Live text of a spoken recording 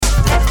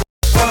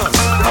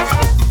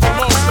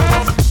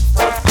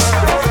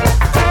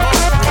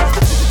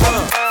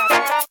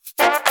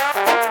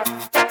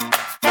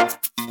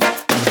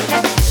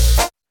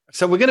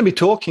So we're going to be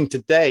talking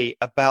today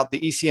about the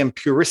ECM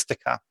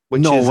Puristica,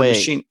 which No is way. a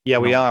machine. Yeah,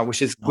 we No. are.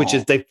 Which is No.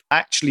 they've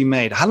actually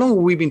made. How long have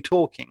we been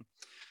talking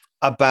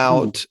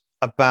about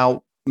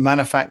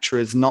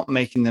manufacturers not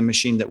making the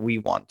machine that we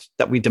want,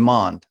 that we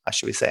demand?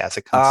 Should we say as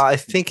a concept? I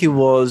think it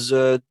was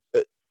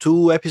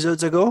 2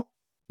 episodes ago.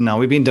 No,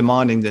 we've been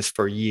demanding this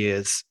for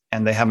years,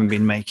 and they haven't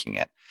been making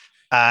it.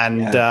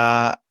 And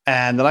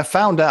then I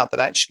found out that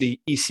actually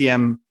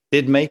ECM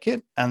did make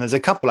it, and there's a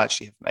couple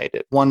actually have made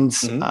it.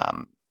 One's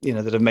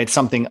that have made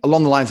something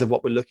along the lines of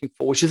what we're looking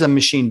for, which is a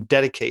machine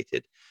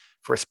dedicated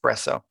for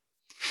espresso.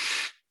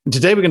 And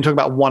today we're going to talk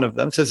about one of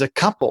them. So there's a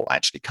couple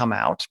actually come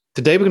out.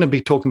 Today we're going to be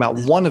talking about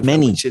one of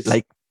them, which is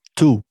like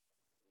 2.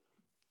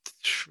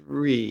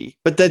 3.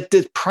 But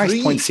the price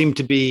 3? points seem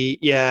to be,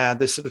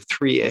 there's sort of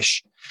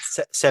 3-ish.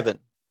 7.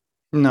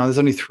 No, there's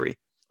only 3.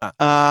 But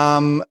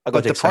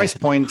the price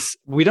points,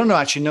 we don't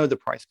actually know the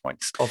price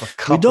points of a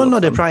couple. We don't know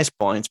of the them. price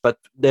points, but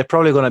they're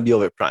probably going to be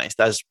overpriced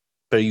as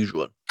per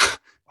usual.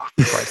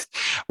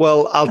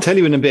 Well, I'll tell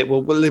you in a bit.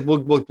 We'll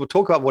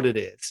talk about what it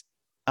is,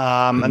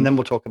 and then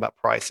we'll talk about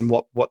price and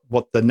what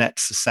the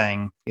nets are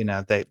saying.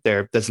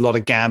 There's a lot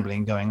of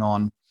gambling going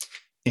on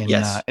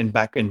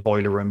in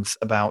boiler rooms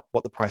about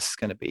what the price is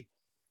going to be.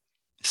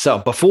 So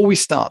before we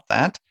start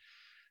that,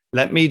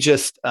 let me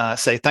just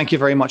say thank you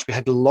very much. We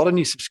had a lot of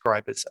new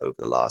subscribers over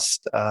the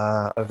last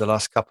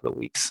couple of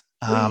weeks.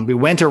 We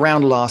went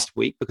around last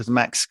week because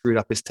Max screwed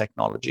up his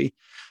technology,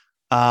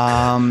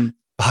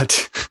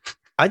 but.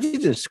 I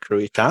didn't screw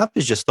it up.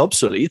 It's just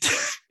obsolete.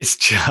 It's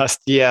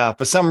just,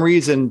 for some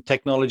reason,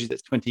 technology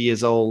that's 20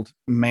 years old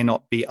may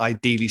not be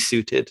ideally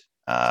suited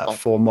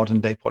for modern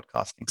day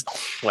podcasting.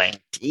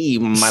 20.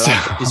 My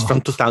laptop is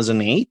from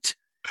 2008.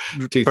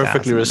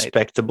 Perfectly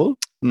respectable.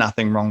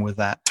 Nothing wrong with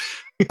that.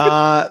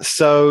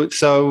 So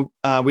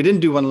we didn't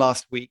do one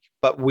last week,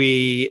 but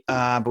we're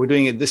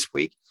doing it this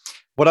week.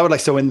 What I would like,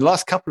 so in the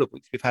last couple of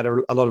weeks, we've had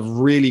a lot of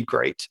really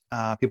great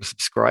people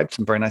subscribed,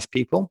 some very nice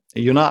people.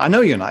 I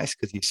know you're nice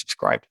because you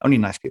subscribed. Only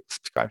nice people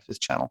subscribe to this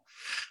channel.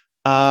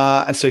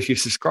 And so if you've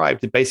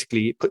subscribed, it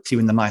basically puts you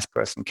in the nice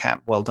person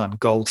camp. Well done.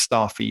 Gold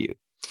star for you.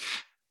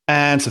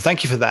 And so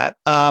thank you for that.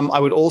 I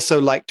would also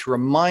like to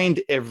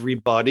remind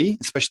everybody,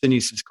 especially the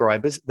new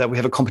subscribers, that we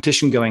have a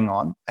competition going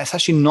on. It's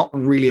actually not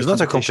really It's not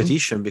a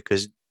competition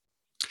because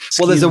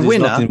there's a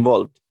winner not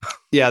involved.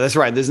 Yeah, that's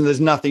right.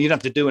 There's nothing. You don't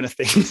have to do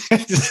anything,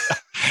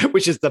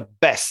 which is the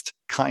best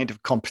kind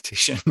of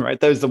competition, right?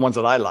 Those are the ones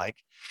that I like.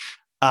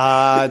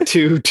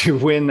 To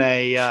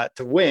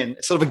win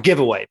sort of a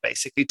giveaway,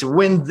 basically, to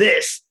win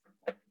this,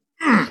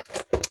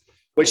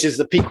 which is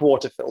the Peak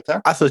water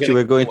filter. I thought you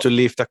were going to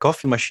lift a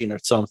coffee machine or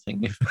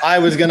something.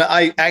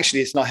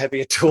 Actually, it's not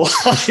heavy at all.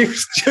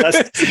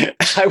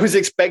 I was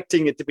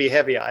expecting it to be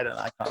heavy.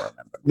 I can't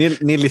remember.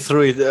 Nearly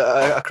threw it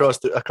across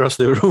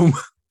the room.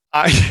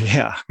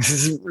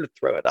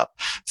 Throw it up.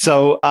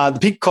 So the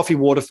Peak coffee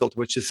water filter,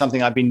 which is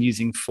something I've been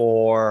using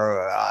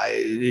for a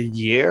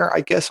year,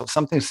 I guess, or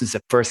something since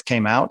it first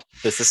came out.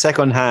 It's a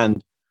second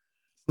hand.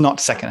 Not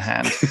second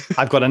hand.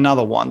 I've got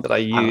another one that I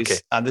use. Okay.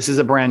 This is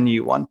a brand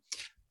new one.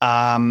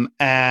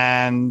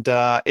 And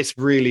it's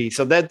really,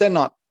 so they're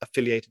not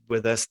affiliated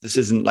with us. This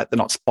isn't like they're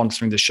not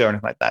sponsoring the show or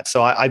anything like that.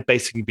 So I've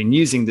basically been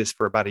using this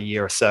for about a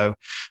year or so.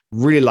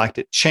 Really liked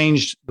it.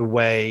 Changed the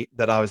way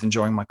that I was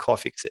enjoying my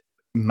coffee because it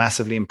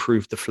massively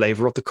improved the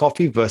flavor of the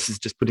coffee versus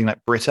just putting like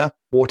Brita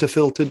water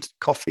filtered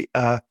coffee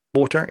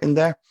water in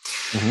there.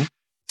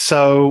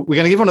 So we're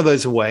going to give one of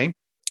those away.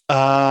 We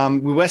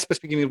were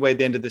supposed to be giving it away at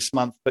the end of this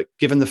month, but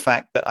given the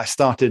fact that I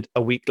started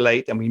a week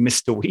late and we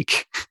missed a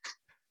week,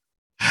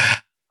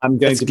 I'm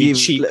going to be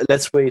cheap.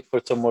 Let's wait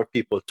for some more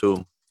people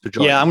to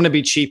join. Yeah, I'm going to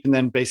be cheap and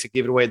then basically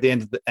give it away at the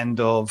end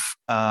of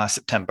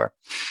September.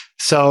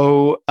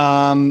 So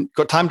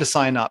got time to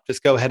sign up.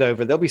 Just go head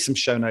over. There'll be some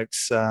show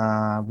notes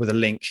with a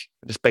link.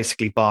 Just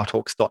basically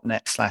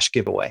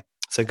bartalks.net/giveaway.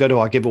 So go to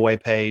our giveaway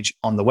page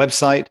on the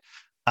website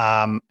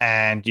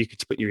and you can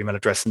put your email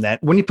address in there.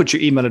 When you put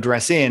your email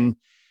address in,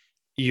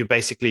 you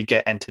basically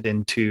get entered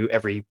into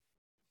every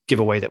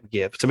giveaway that we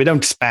give. So we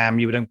don't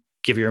spam you. We don't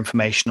give your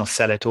information or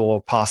sell it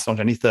or pass it on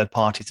to any third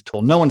parties at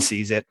all. No one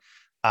sees it.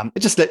 It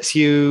just lets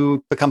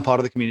you become part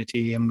of the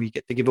community, and we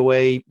get to give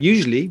away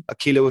usually a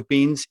kilo of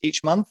beans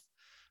each month.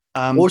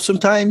 Or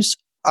sometimes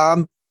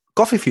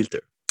coffee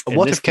filter. In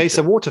this case,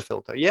 a water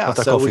filter. Yeah, not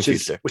a coffee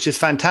filter. Which is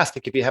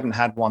fantastic. If you haven't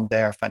had one,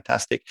 they're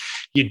fantastic.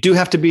 You do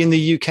have to be in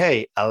the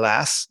UK,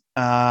 alas,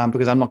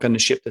 because I'm not going to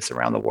ship this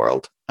around the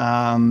world.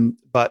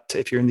 But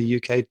if you're in the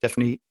UK,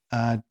 definitely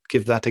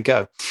give that a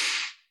go.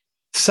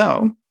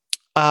 So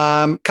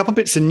a couple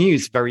bits of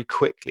news very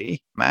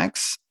quickly,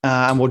 Max,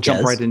 and we'll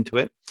jump right into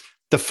it.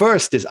 The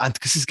first is, and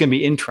this is going to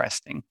be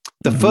interesting.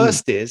 The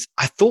first is,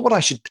 I thought what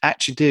I should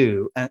actually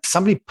do, and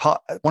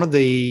one of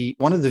the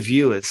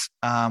viewers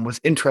was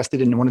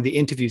interested in one of the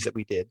interviews that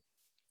we did.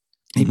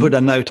 He put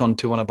a note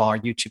onto one of our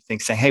YouTube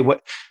things saying, "Hey,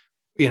 where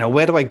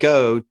do I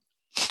go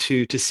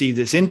to see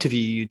this interview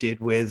you did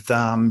with?"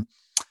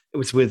 It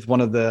was with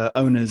one of the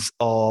owners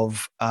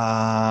of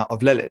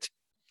Lilith,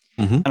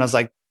 and I was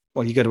like,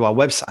 well, you go to our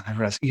website. And I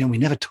realized, we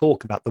never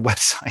talk about the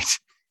website.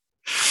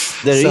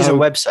 There is a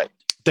website.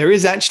 There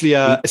is actually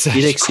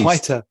it's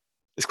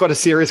quite a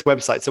serious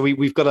website. So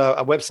we've got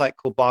a website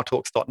called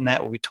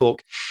bartalks.net where we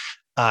talk,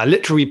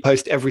 literally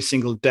post every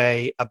single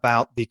day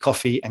about the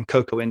coffee and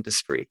cocoa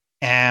industry.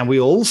 And we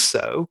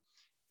also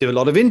do a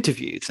lot of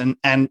interviews,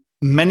 and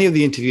many of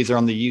the interviews are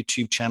on the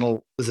YouTube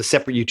channel. There's a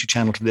separate YouTube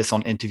channel to this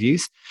on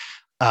interviews.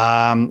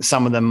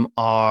 Some of them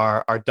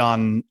are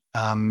done,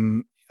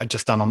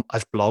 just done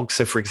as blogs.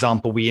 So for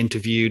example, we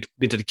did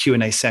a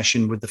Q&A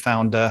session with the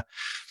founder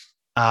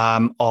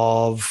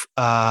of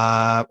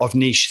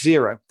Niche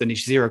Zero, the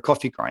Niche Zero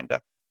coffee grinder.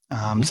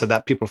 So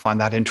that people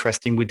find that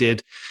interesting. We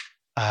did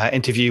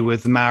interview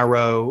with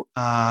Mauro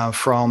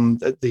from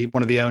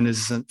one of the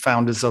owners and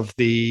founders of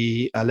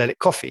the Let It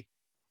Coffee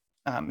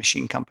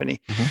machine company.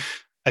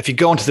 If you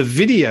go onto the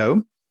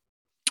video,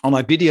 on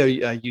my video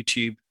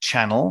YouTube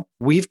channel,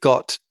 we've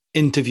got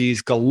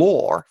interviews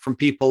galore from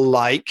people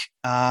like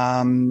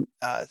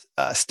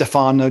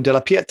Stefano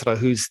Della Pietra,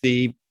 who's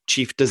the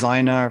chief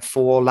designer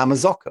for La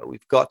Marzocco.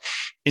 We've got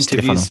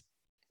interviews.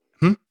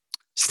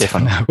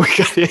 Stefano.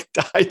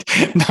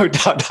 No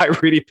doubt I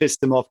really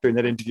pissed him off during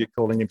that interview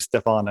calling him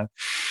Stefano.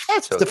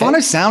 That's okay. Stefano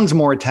sounds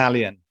more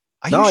Italian.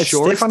 Are you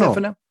sure,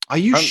 Stefano? Are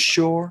you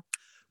sure?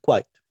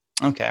 Quite.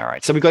 Okay, all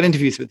right. So we've got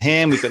interviews with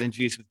him. We've got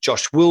interviews with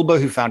Josh Wilbur,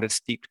 who founded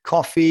Steeped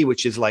Coffee,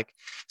 which is like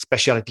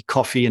specialty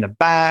coffee in a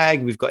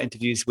bag. We've got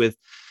interviews with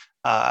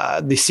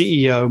the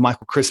CEO,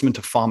 Michael Chrisman,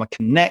 of Farmer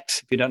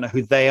Connect. If you don't know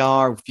who they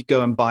are, if you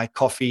go and buy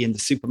coffee in the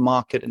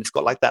supermarket and it's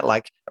got like that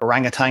like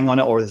orangutan on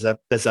it, or there's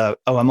a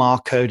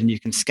OMR code and you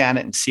can scan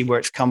it and see where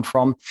it's come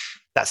from,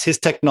 that's his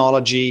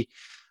technology.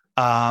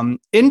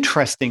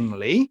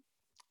 Interestingly,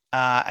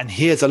 and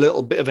here's a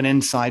little bit of an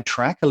inside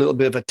track, a little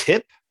bit of a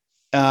tip,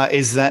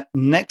 is that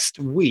next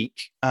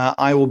week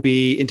I will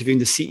be interviewing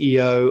the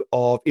CEO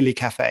of Illy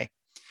Cafe.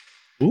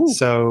 Ooh.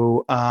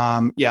 So,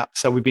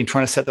 so we've been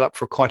trying to set that up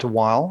for quite a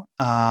while.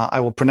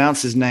 I will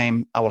pronounce his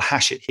name. I will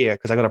hash it here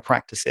because I got to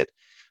practice it.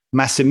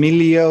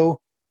 Massimilio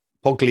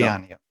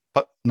Pogliano.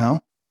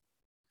 No?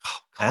 Oh,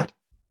 God.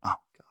 Oh,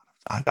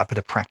 God. I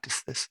better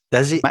practice this.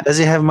 Does he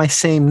have my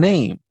same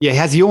name? Yeah, he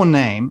has your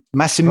name.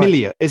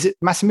 Massimilio. Right. Is it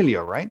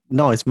Massimilio, right?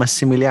 No, it's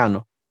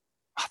Massimiliano.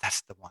 Oh,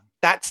 that's the one.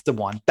 That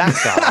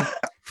guy.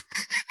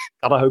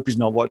 God, I hope he's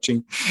not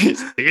watching.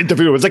 The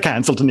interview was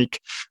cancelled, Nick.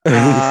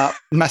 Say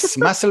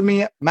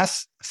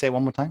it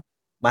one more time.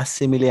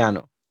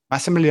 Massimiliano.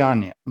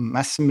 Massimiliano.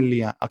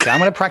 Okay, I'm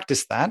going to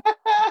practice that.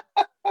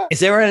 Is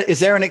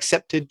there an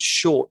accepted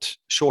short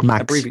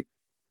abbreviation?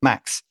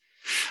 Max.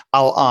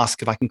 I'll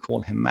ask if I can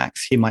call him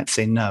Max. He might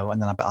say no,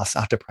 and then I'll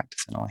have to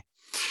practice anyway.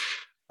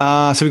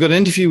 So we've got an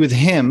interview with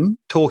him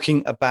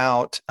talking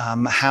about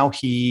how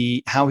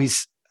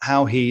he's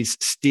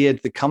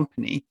steered the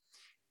company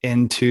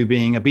into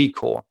being a B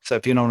Corp. So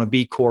if you know what a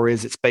B Corp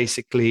is, it's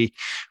basically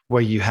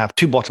where you have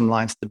two bottom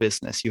lines to the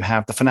business. You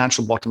have the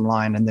financial bottom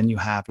line, and then you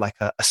have like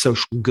a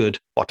social good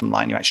bottom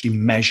line. You actually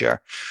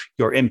measure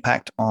your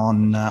impact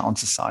on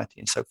society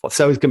and so forth.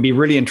 So it's going to be a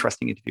really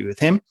interesting interview with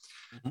him.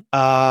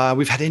 Mm-hmm.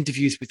 We've had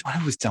interviews with,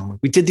 what was done with?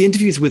 We did the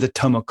interviews with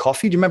Atomo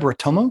Coffee. Do you remember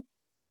Atomo?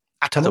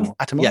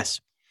 Atomo? Yes.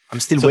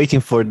 I'm still waiting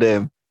for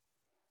the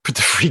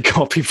free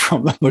copy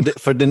from them.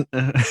 For the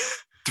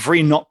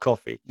free not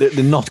coffee.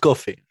 The not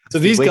coffee. So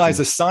these guys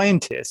are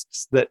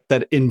scientists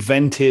that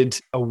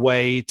invented a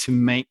way to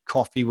make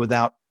coffee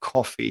without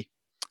coffee.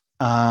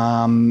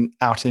 I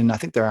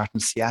think they're out in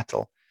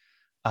Seattle.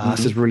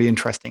 This is really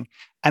interesting.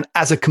 And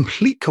as a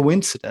complete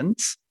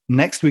coincidence,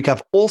 next week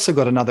I've also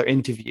got another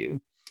interview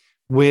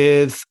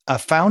with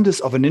founders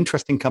of an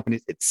interesting company.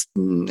 It's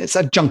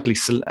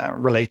adjunctly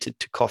related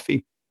to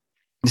coffee.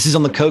 This is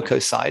on the cocoa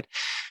side.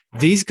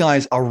 These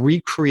guys are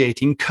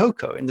recreating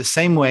cocoa in the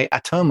same way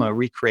Atomo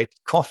recreated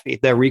coffee.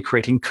 They're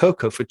recreating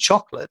cocoa for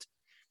chocolate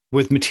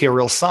with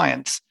material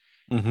science.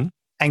 Mm-hmm.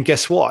 And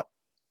guess what?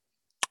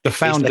 The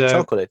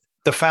founder,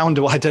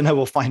 well, I don't know.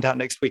 We'll find out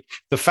next week.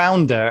 The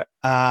founder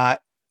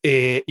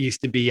it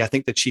used to be, I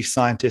think, the chief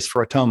scientist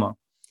for Atomo.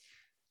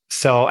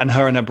 So, and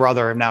her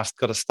brother have now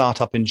got a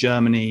startup in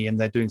Germany, and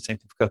they're doing the same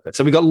thing for cocoa.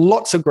 So we've got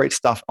lots of great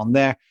stuff on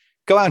there.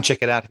 Go out and check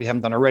it out if you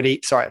haven't done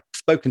already. Sorry, I've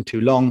spoken too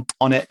long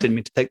on it. Didn't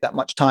mean to take that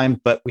much time,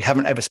 but we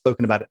haven't ever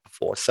spoken about it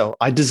before, so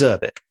I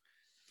deserve it.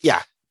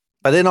 Yeah,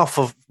 but enough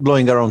of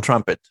blowing our own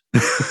trumpet.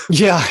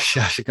 Yeah.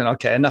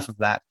 Okay, enough of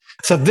that.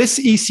 So this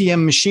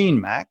ECM machine,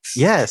 Max.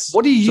 Yes.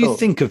 What do you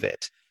think of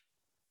it?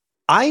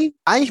 I'm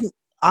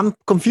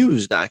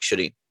confused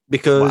actually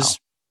because,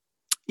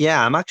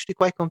 I'm actually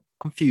quite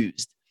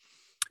confused.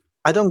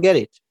 I don't get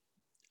it.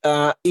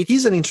 It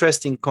is an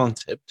interesting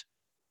concept.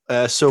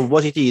 So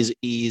what it is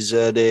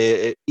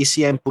the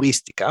ECM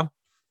Puristica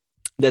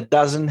that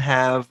doesn't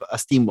have a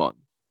steam on,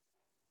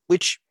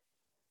 which,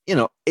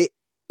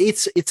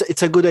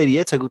 it's a good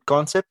idea. It's a good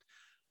concept,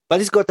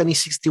 but it's got an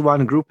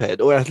E61 group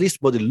head, or at least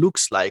what it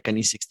looks like an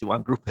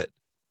E61 group head,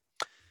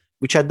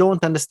 which I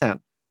don't understand.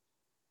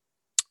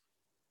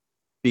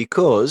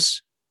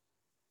 Because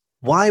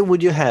why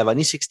would you have an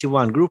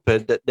E61 group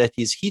head that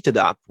is heated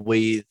up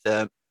with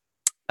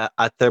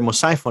a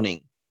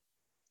thermosiphoning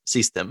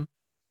system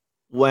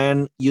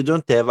when you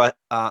don't have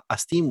a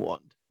steam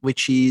wand,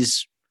 which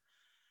is,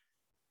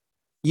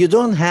 you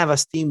don't have a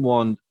steam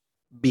wand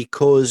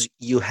because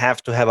you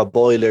have to have a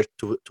boiler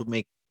to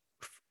make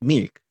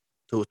milk,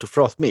 to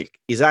froth milk.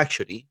 Is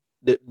actually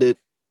the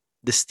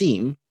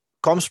steam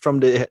comes from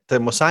the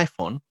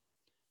thermosiphon,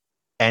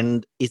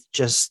 and it's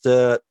just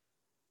a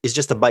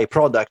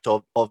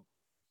byproduct of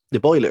the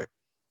boiler.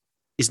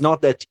 It's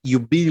not that you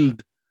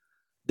build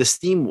the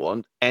steam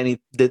wand and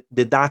it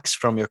deducts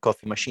from your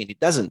coffee machine. It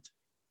doesn't.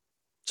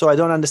 So I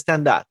don't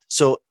understand that.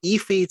 So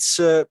if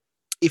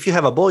you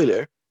have a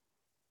boiler,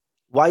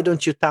 why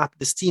don't you tap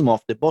the steam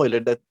off the boiler?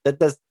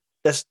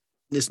 That's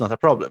not a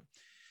problem.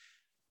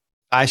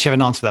 I actually have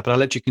an answer for that, but I'll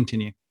let you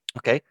continue.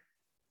 Okay.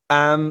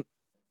 And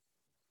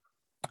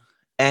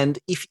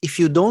if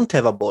you don't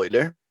have a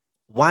boiler,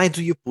 why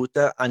do you put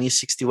an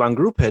E61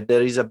 group head?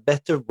 There is a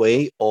better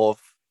way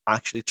of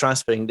actually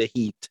transferring the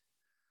heat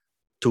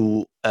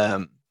to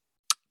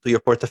your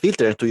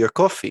portafilter and to your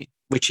coffee,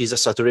 which is a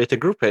saturated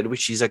group head,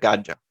 which is a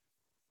Gaggia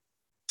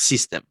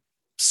system,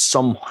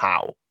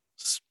 somehow,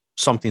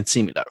 something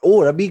similar,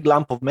 or a big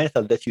lump of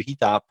metal that you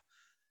heat up,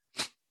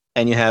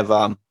 and you have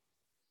a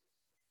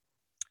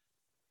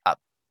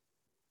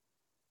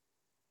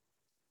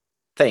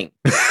thing.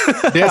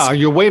 Yeah,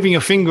 you're waving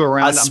your finger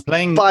around. I'm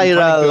playing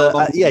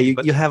spiral.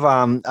 You have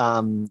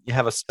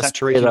a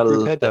saturated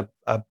spiral, group head.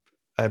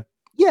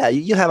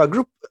 You have a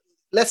group.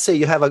 Let's say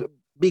you have a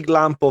big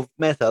lump of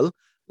metal,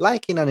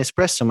 like in an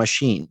espresso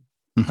machine.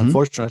 Mm-hmm.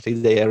 Unfortunately,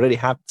 they already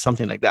have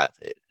something like that,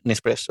 an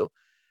espresso.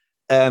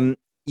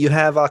 You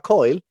have a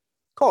coil.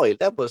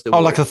 That was the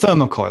word. Like a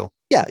thermocoil.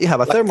 Yeah, you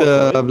have a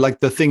thermocoil. Like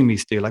the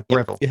thingamies do, like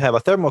Breville. You have a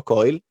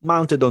thermocoil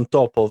mounted on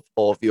top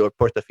of your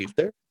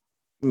portafilter.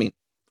 I mean,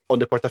 on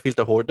the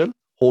portafilter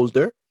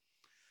holder.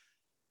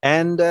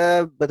 And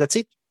but that's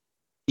it.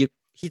 You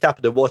heat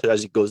up the water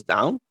as it goes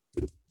down.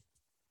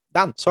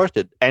 Done,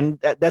 sorted. And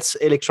that's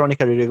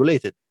electronically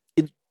regulated.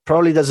 It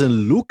probably doesn't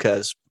look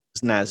as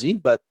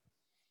snazzy, but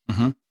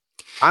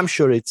I'm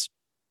sure it's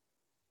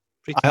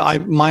pretty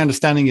my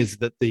understanding is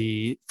that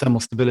the thermal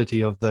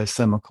stability of those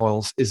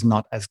thermocoils is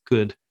not as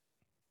good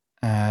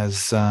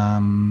as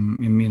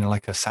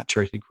like a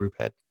saturated group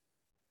head.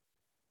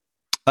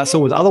 That's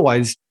always,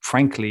 otherwise,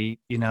 frankly,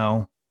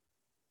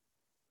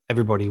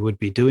 everybody would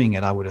be doing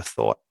it, I would have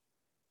thought.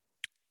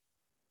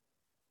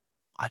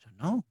 I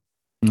don't know.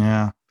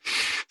 Yeah.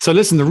 So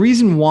listen, the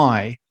reason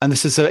why, and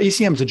this is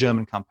ECM is a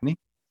German company.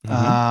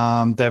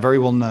 They're very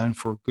well known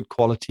for good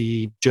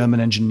quality, German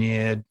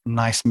engineered,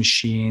 nice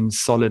machines,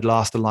 solid,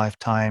 last a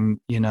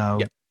lifetime,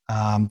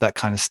 that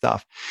kind of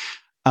stuff.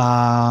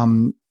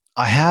 I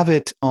have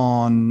it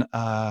on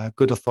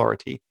good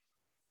authority,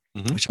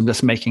 which I'm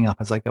just making up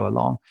as I go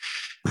along.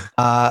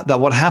 That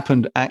what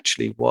happened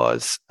actually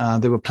was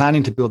they were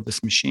planning to build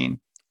this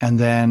machine, and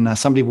then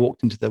somebody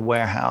walked into the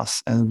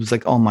warehouse and it was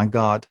like, oh my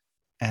God,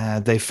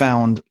 they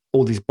found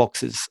all these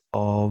boxes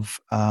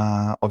of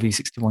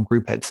E61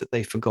 group heads that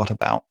they forgot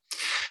about.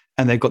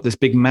 And they've got this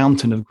big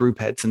mountain of group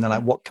heads, and they're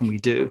like, what can we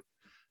do?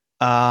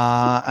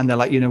 And they're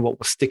like, you know what,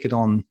 we'll stick it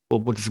on,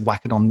 we'll just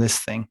whack it on this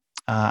thing,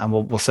 and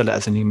we'll sell it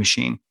as a new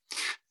machine.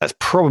 That's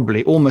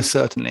probably, almost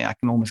certainly, I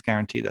can almost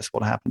guarantee that's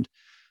what happened.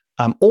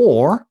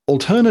 Or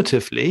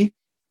alternatively,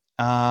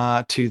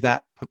 to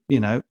that,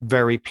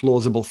 very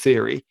plausible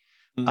theory,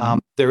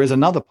 there is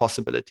another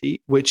possibility,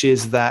 which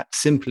is that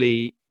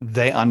simply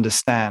they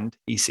understand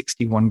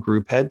E61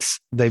 group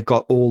heads. They've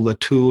got all the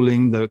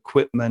tooling, the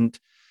equipment,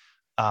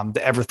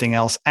 the everything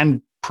else,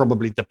 and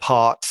probably the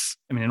parts.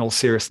 I mean, in all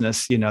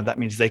seriousness, that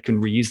means they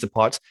can reuse the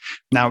parts.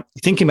 Now,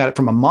 thinking about it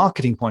from a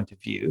marketing point of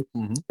view,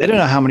 they don't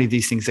know how many of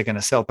these things they're going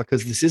to sell,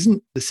 because this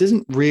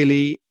isn't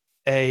really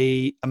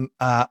a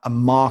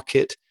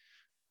market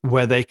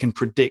where they can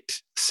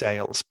predict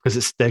sales, because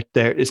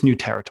it's new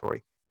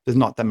territory. There's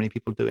not that many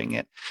people doing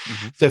it.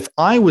 So if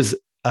I was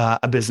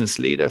a business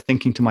leader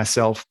thinking to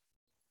myself,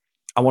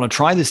 I want to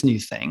try this new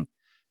thing.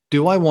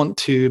 Do I want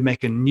to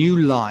make a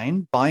new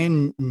line, buy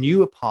in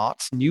newer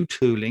parts, new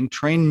tooling,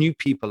 train new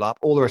people up,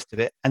 all the rest of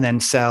it, and then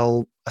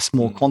sell a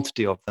small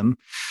quantity of them?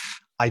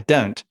 I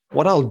don't.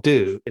 What I'll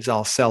do is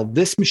I'll sell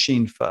this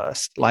machine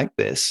first, like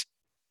this,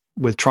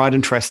 with tried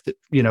and trusted,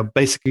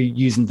 basically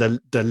using the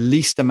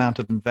least amount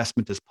of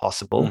investment as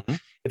possible.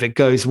 If it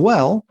goes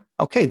well,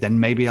 okay, then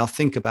maybe I'll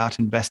think about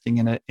investing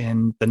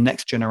in the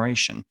next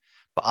generation.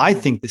 But I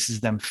think this is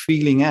them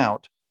feeling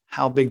out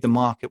how big the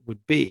market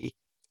would be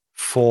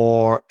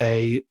for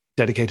a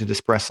dedicated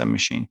espresso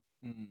machine.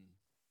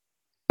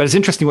 But it's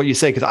interesting what you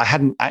say, because I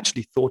hadn't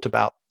actually thought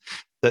about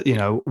that,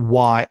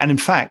 why. And in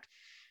fact,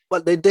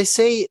 well,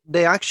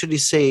 they actually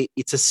say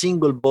it's a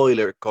single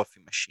boiler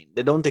coffee machine.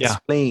 They don't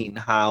explain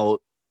how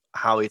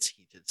it's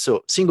heated.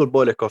 So single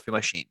boiler coffee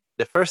machine.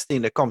 The first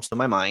thing that comes to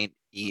my mind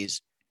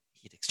is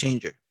heat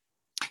exchanger.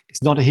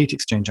 It's not a heat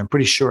exchanger. I'm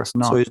pretty sure it's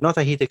not. So it's not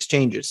a heat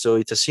exchanger. So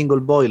it's a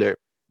single boiler.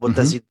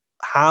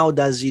 How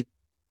does it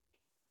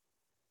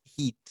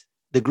heat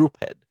the group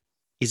head?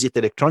 Is it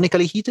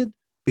electronically heated?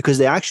 Because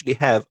they actually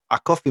have a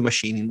coffee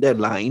machine in their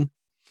line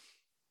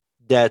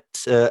that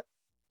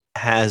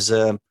has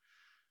a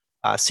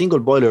single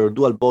boiler or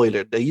dual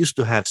boiler, they used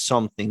to have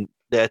something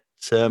that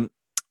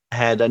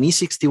had an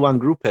E61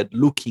 group head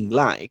looking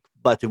like,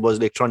 but it was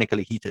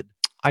electronically heated.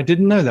 I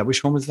didn't know that.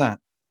 Which one was that?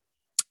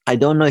 I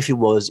don't know if it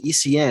was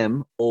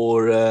ECM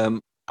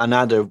or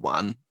another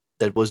one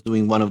that was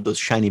doing one of those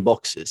shiny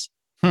boxes.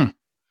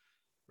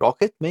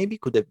 Rocket, maybe,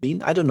 could have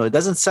been. I don't know. It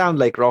doesn't sound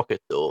like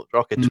Rocket, though.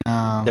 Rocket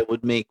that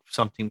would make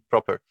something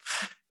proper.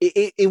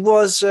 It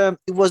was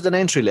an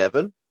entry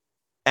level,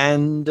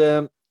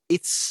 and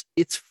it's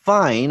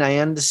fine. I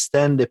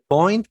understand the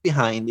point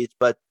behind it,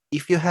 but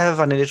if you have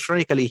an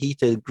electronically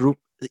heated group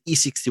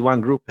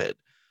E61 group head,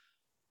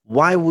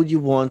 why would you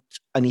want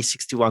an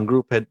E61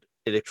 group head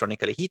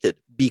electronically heated?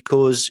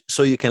 Because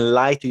so you can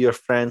lie to your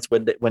friends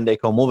when they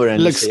come over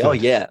and say, good. "Oh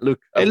yeah,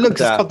 look,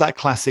 it's got that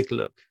classic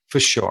look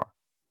for sure."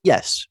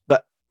 Yes,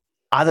 but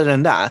other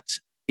than that,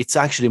 it's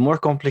actually more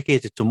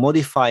complicated to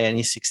modify an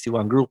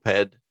E61 group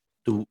head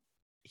to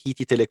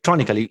heat it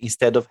electronically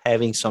instead of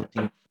having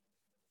something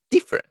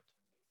different.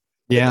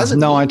 Yeah,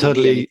 no, I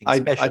totally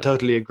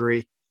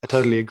agree. I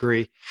totally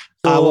agree.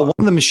 So, one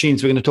of the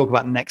machines we're going to talk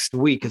about next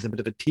week as a bit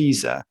of a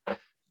teaser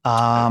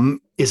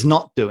is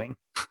not doing.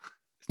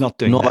 It's not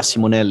doing Nova that.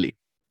 Simonelli,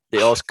 the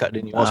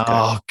new Oscar.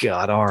 Oh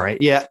God! All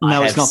right, yeah,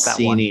 no, it's not that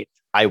one. It.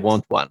 I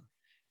want one.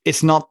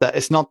 It's not that.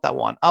 It's not that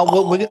one. I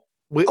want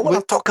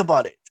to talk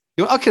about it.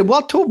 Okay,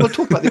 we'll talk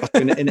about the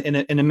Oscar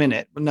in a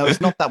minute. No,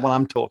 it's not that one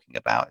I'm talking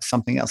about. It's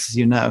something else, as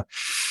you know.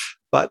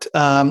 But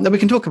then we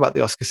can talk about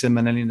the Oscar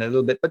Simonelli in a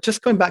little bit. But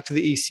just going back to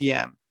the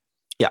ECM,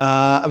 it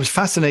was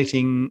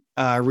fascinating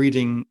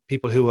reading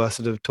people who were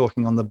sort of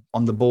talking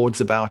on the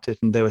boards about it,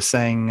 and they were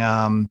saying,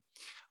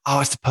 "Oh,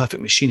 it's the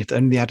perfect machine if they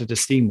only added a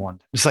steam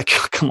wand." It's like,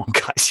 oh, come on,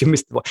 guys, you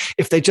missed the point.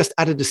 If they just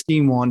added a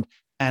steam wand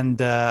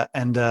and a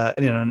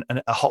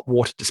hot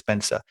water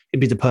dispenser, it'd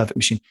be the perfect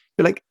machine.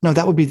 You're like, no,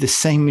 that would be the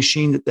same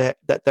machine that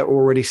they're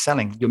already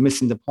selling. You're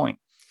missing the point.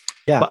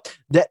 Yeah, but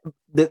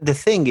the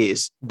thing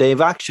is, they've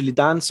actually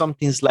done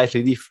something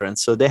slightly different.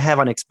 So they have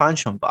an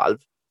expansion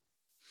valve,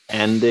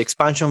 and the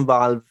expansion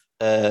valve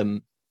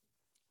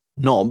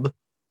knob,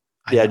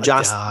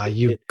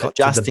 you got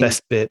to the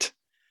best bit,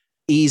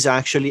 is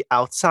actually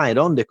outside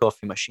on the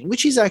coffee machine,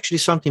 which is actually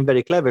something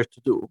very clever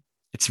to do.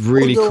 It's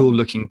really cool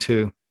looking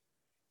too.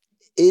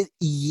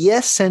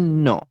 Yes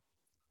and no.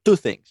 Two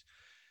things.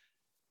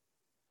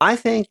 I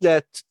think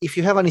that if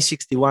you have an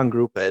E61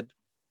 group head,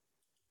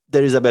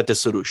 there is a better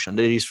solution.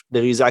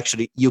 There is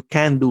actually, you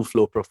can do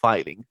flow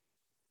profiling.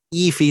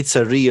 If it's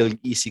a real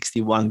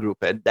E61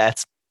 group head,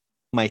 that's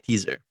my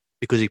teaser,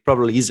 because it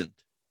probably isn't.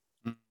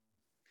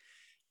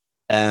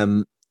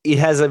 It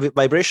has a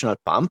vibrational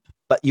pump,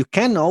 but you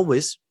can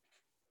always,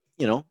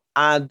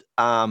 add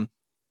a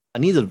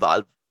needle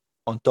valve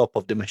on top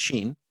of the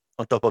machine,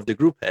 on top of the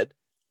group head,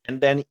 and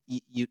then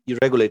you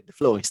regulate the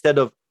flow instead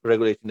of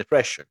regulating the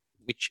pressure,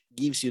 which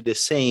gives you the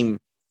same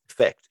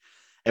effect.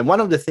 And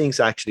one of the things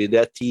actually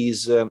that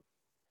is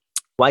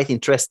quite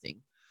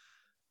interesting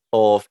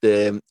of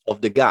the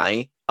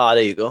guy,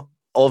 there you go,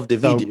 of the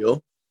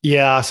video.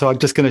 Yeah, so I'm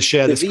just going to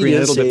share the screen a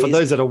little bit for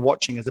those that are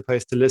watching as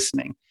opposed to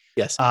listening.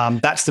 Yes.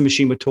 That's the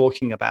machine we're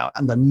talking about.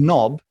 And the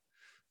knob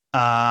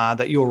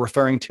that you're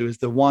referring to is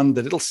the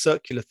little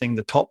circular thing,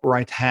 the top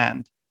right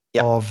hand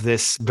of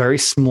this very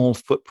small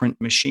footprint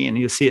machine.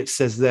 You'll see it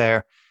says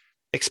there,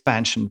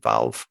 expansion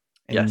valve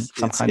in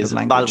some kind of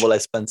language. Valvola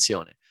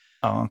espansione.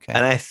 Oh, okay.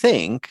 And I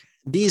think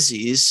this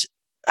is,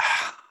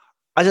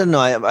 I don't know,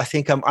 I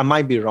think I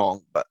might be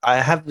wrong, but I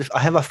have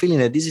a feeling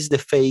that this is the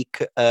fake,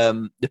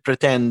 the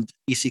pretend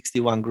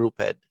E61 group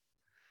head.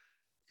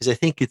 Because I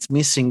think it's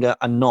missing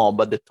a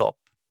knob at the top.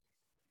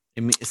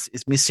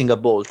 It's missing a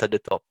bolt at the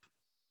top.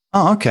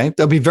 Oh, okay.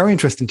 That'll be very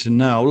interesting to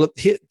know. Look,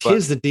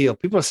 here's the deal.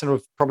 People are sort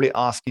of probably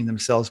asking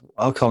themselves,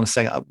 I'll call and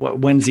say,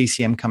 when's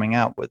ECM coming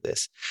out with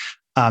this?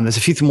 There's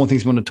a few more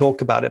things we want to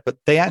talk about it, but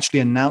they actually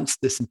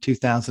announced this in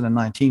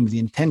 2019 with the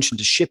intention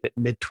to ship it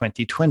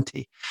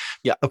mid-2020.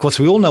 Yeah. Of course,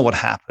 we all know what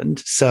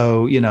happened.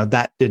 So,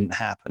 that didn't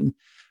happen.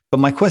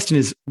 But my question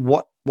is,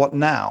 what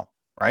now,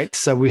 right?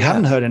 So we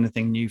haven't heard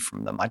anything new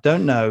from them. I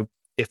don't know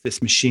if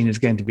this machine is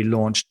going to be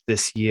launched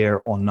this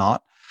year or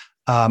not.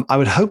 I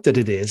would hope that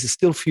it is. There's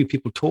still a few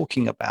people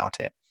talking about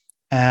it.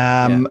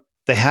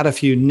 They had a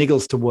few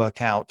niggles to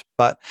work out,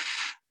 but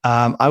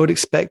I would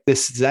expect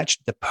this is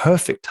actually the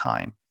perfect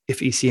time, if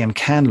ECM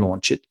can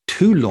launch it,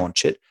 to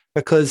launch it,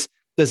 because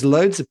there's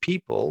loads of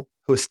people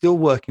who are still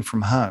working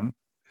from home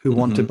who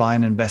want to buy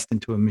and invest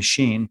into a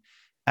machine,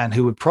 and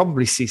who would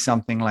probably see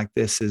something like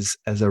this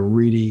as a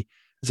really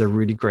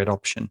great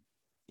option.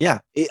 Yeah,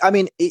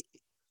 I'm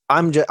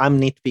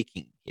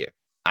nitpicking here.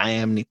 I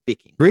am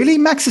nitpicking. Really,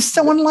 Max? Is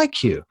someone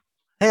like you?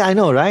 Hey, I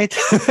know, right?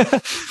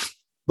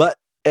 But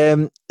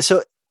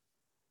so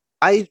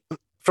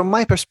from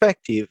my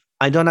perspective,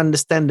 I don't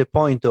understand the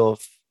point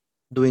of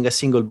doing a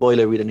single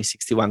boiler with an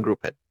E61 group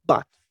head.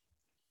 But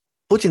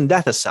putting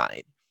that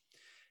aside,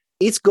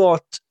 it's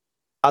got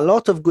a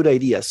lot of good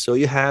ideas. So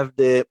you have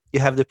the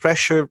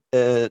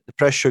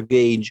pressure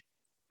gauge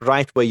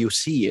right where you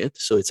see it.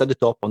 So it's at the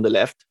top on the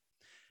left.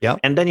 Yeah.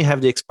 And then you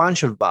have the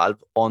expansion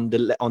valve on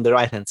the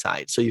right hand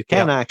side, so you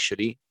can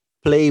actually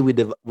play with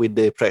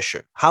the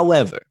pressure.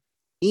 However,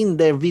 in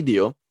their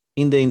video,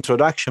 in the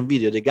introduction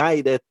video, the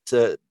guy that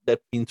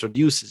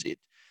introduces it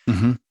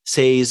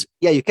says,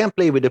 yeah, you can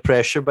play with the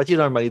pressure, but you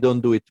normally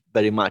don't do it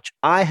very much.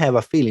 I have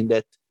a feeling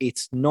that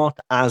it's not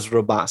as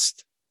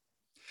robust.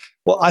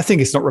 Well, I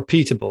think it's not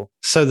repeatable.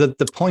 So that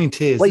the point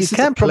is, well, you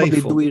can probably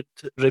do it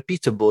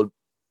repeatable.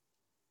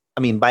 I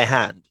mean, by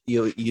hand,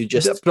 you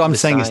just. But I'm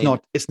saying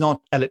it's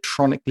not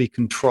electronically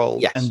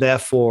controlled, yes. And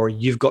therefore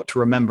you've got to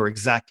remember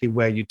exactly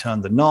where you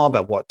turn the knob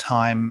at what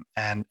time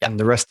and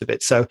the rest of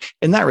it. So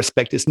in that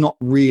respect, it's not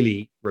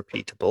really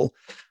repeatable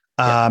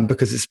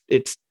because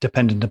it's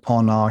dependent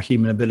upon our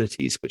human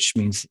abilities, which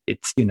means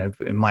it's, you know,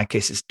 in my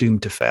case, it's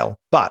doomed to fail.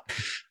 But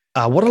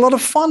what a lot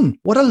of fun!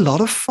 What a lot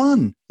of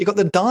fun! You got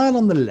the dial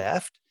on the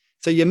left.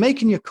 So you're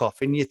making your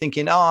coffee and you're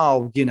thinking,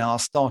 oh, you know, I'll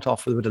start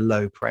off with a bit of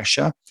low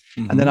pressure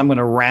and then I'm going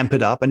to ramp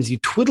it up. And as you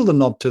twiddle the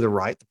knob to the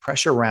right, the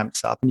pressure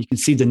ramps up and you can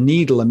see the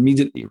needle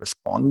immediately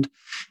respond.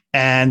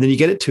 And then you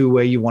get it to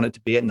where you want it to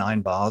be at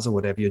 9 bars or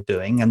whatever you're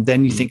doing. And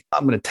then you think,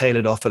 I'm going to tail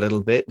it off a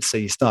little bit. So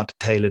you start to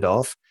tail it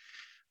off.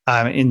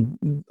 And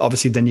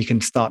obviously then you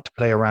can start to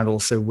play around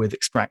also with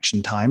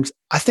extraction times.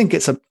 I think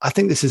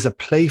this is a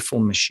playful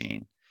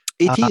machine.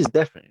 It is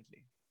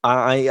definitely.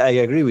 I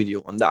agree with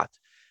you on that.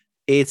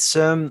 It's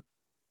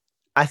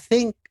I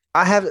think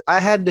I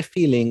had the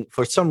feeling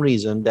for some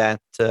reason that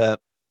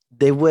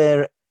they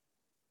were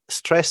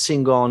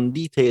stressing on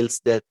details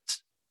that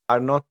are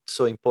not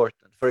so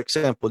important. For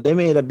example, they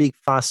made a big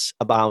fuss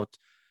about,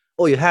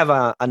 oh, you have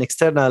an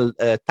external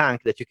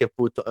tank that you can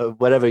put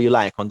wherever you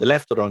like, on the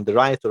left or on the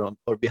right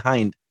or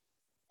behind.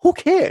 Who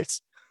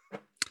cares?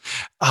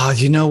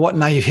 You know what?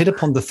 Now you hit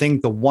upon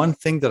the one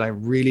thing that I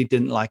really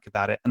didn't like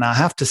about it. And I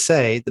have to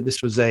say that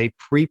this was a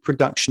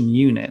pre-production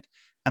unit.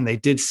 And they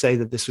did say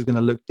that this was going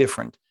to look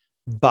different.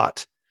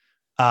 But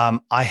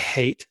I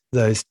hate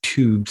those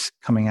tubes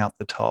coming out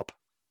the top.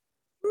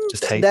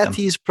 Just hate them. That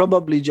is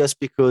probably just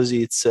because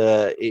it's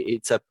a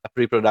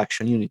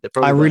pre-production unit.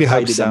 I really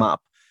hope so. Them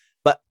up.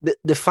 But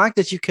the fact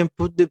that you can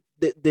put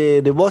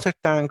the water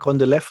tank on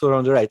the left or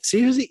on the right,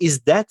 seriously, is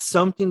that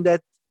something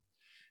that?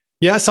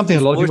 Yeah, something a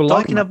lot of people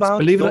like.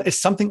 Believe it or not,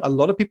 it's something a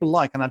lot of people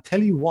like. And I'll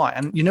tell you why.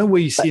 And you know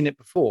where you've seen it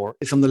before?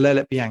 It's on the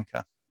Lelep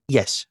Bianca.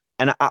 Yes.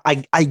 And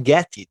I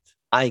get it.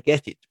 I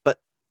get it, but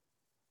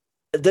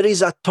there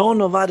is a ton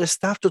of other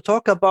stuff to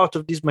talk about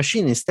of this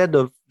machine. Instead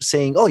of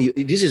saying, "Oh,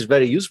 this is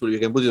very useful. You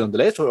can put it on the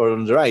left or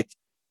on the right."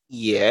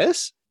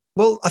 Yes.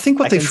 Well, I think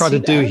what they try to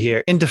do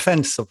here, in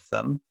defense of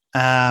them,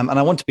 and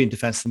I want to be in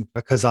defense of them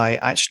because I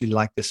actually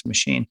like this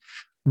machine.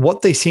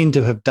 What they seem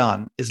to have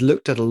done is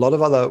looked at a lot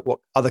of what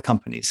other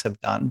companies have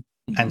done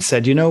and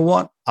said, "You know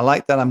what? I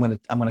like that. I'm going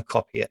to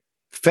copy it."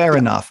 Fair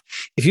enough.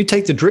 If you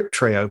take the drip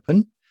tray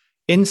open,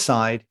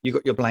 inside you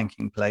got your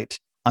blanking plate.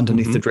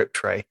 Underneath the drip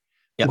tray.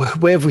 Yep.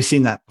 Where have we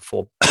seen that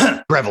before?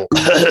 Breville.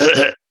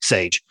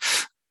 Sage.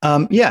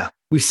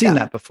 We've seen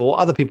that before.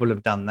 Other people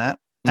have done that.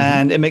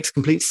 And it makes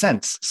complete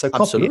sense. So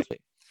copy it.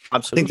 Absolutely. I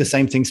think the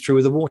same thing's true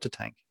with the water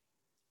tank.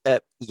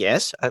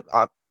 Yes.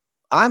 I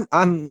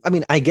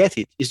mean, I get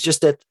it. It's just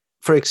that,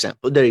 for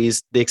example, there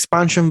is the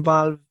expansion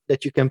valve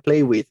that you can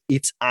play with.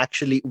 It's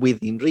actually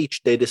within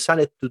reach. They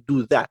decided to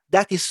do that.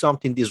 That is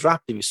something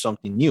disruptive, is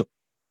something new.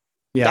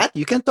 Yeah. That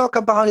you can talk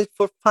about it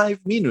for 5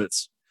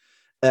 minutes.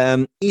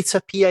 It's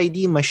a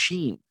PID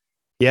machine.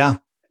 Yeah,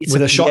 it's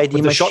with a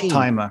shot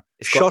timer.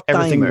 It's got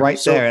everything right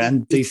there,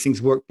 and these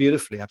things work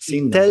beautifully. I've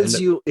seen them. It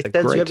tells you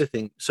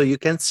everything, so you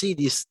can see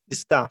this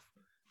stuff.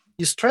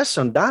 You stress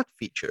on that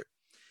feature.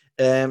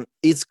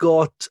 It's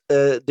got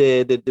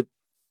the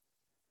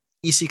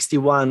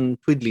E61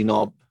 twiddly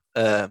knob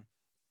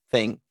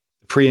thing.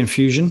 The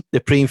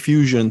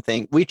pre-infusion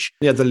thing, which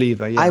the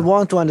lever. Yeah. I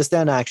want to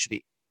understand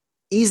actually.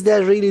 Is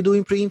that really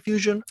doing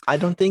pre-infusion? I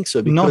don't think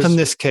so. Not in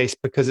this case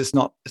because it's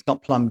not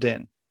plumbed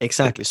in.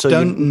 Exactly. So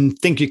don't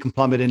think you can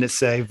plumb it in.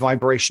 It's a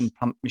vibration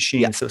pump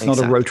machine. So it's not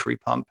a rotary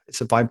pump.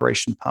 It's a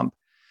vibration pump.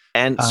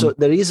 And so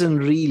there isn't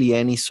really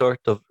any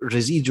sort of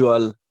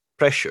residual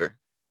pressure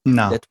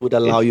that would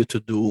allow you to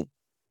do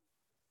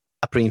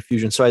a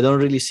pre-infusion. So I don't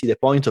really see the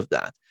point of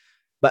that.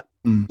 But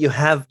you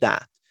have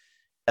that.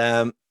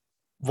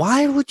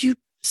 Why would you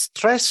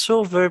stress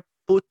over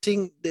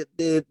putting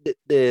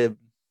the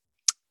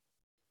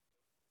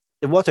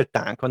water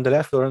tank on the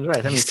left or on the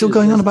right? I mean, still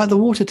going on about the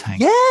water tank.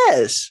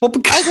 Yes. Well,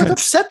 because, I got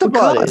upset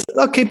about it.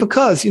 Okay,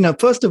 because,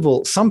 first of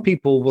all, some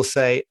people will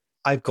say,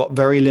 I've got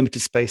very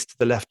limited space to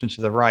the left and to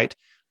the right.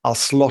 I'll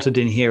slot it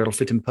in here. It'll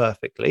fit in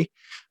perfectly.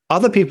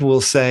 Other people will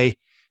say,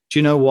 do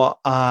you know what?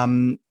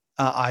 I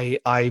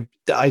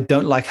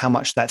don't like how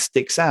much that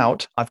sticks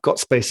out. I've got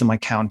space on my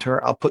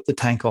counter. I'll put the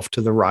tank off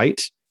to the right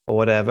or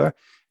whatever,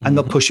 and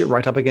they'll push it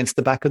right up against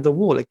the back of the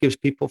wall. It gives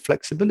people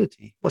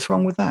flexibility. What's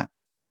wrong with that?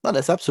 No,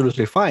 that's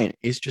absolutely fine.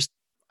 It's just,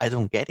 I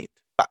don't get it.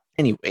 But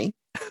anyway.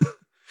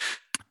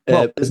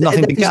 Well, there's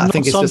nothing to get. I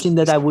think it's something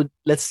that I would,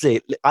 let's say,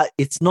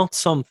 it's not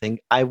something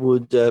I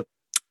would,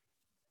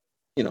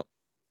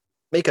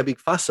 make a big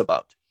fuss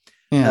about.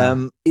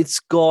 Yeah.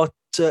 It's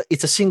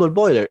a single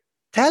boiler.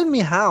 Tell me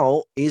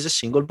how is a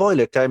single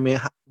boiler. Tell me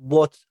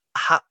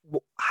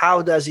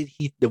how does it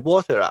heat the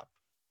water up?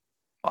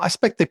 I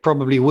expect they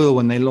probably will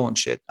when they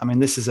launch it. I mean,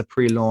 this is a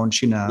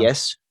pre-launch,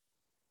 Yes.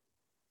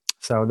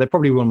 so they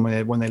probably will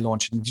when they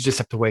launch it. You just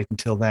have to wait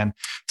until then.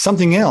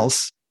 Something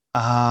else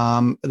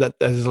that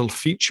there's a little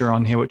feature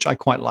on here, which I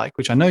quite like,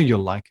 which I know you'll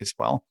like as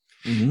well,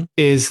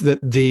 is that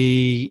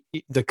the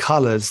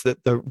colors,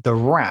 that the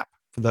wrap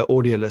for the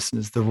audio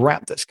listeners, the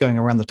wrap that's going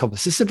around the top of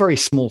this is a very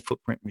small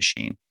footprint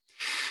machine.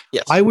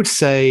 Yes. I would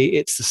say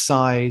it's the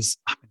size.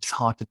 I mean, it's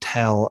hard to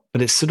tell,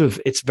 but it's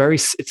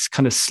it's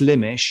kind of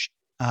slimish.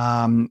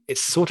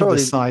 It's sort of the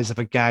size of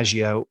a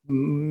Gagio,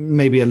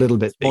 maybe a little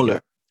bit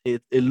smaller.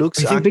 bigger. It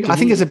looks. I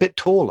think it's a bit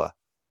taller.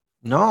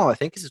 No, I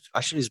think it's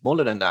actually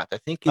smaller than that. I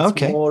think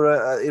it's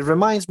more. It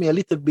reminds me a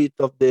little bit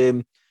of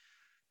the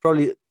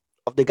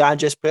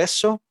Gaggia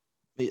Espresso.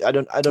 I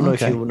don't know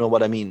if you know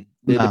what I mean.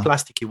 The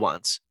plasticky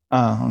ones.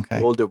 Oh, okay.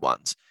 The older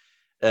ones.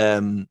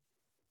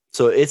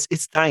 So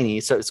it's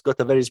tiny. So it's got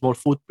a very small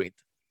footprint,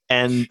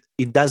 and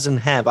it doesn't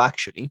have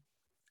actually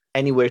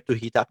anywhere to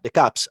heat up the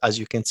cups. As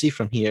you can see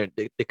from here,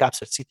 the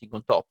cups are sitting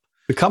on top.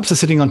 The cups are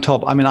sitting on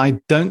top. I mean,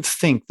 I don't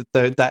think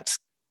that's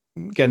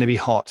going to be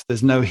hot.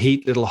 There's no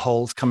heat, little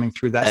holes coming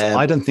through that. So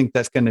I don't think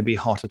that's going to be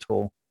hot at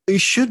all.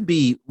 It should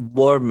be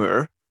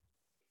warmer.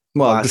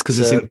 Well, just because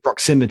it's in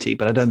proximity,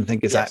 but I don't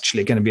think it's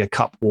actually going to be a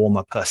cup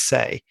warmer per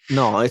se.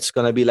 No, it's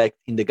going to be like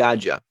in the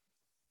Gaggia.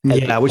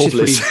 Yeah, which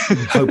is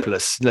pretty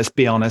hopeless, let's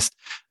be honest.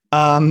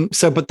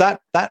 But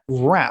that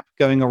wrap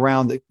going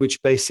around it,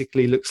 which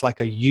basically looks like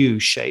a U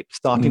shape,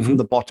 starting from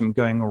the bottom,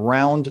 going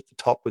around at the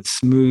top with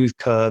smooth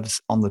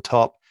curves on the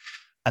top,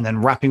 and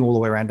then wrapping all the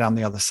way around down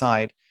the other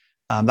side.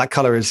 That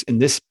color is, in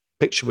this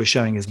picture we're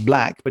showing, is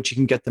black, but you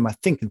can get them, I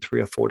think, in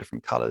 3 or 4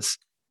 different colors.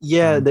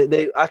 Yeah,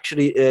 they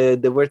actually,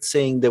 they were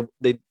saying that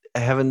they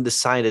haven't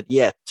decided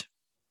yet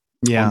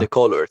on the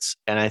colors.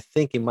 And I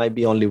think it might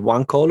be only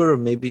one color or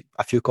maybe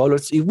a few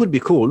colors. It would be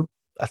cool.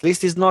 At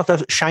least it's not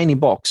a shiny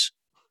box.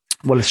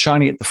 Well, it's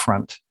shiny at the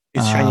front.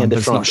 It's shiny at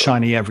the front. It's not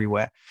shiny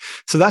everywhere.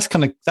 So that's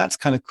kind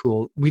of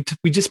cool. We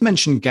just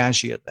mentioned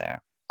Gaggia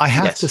there. I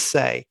have to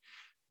say,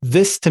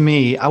 this to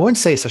me, I won't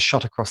say it's a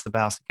shot across the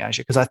bows to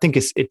Gaggia, because I think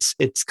it's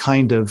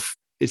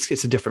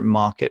a different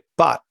market,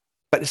 but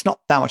it's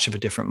not that much of a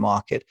different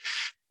market.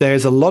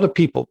 There's a lot of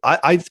people.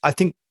 I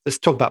think let's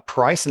talk about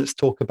price, and let's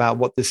talk about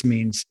what this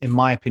means, in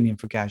my opinion,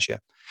 for Gaggia.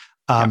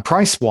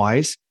 Price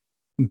wise,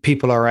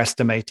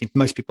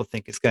 most people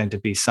think it's going to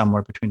be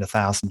somewhere between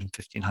 1,000 and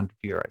 1,500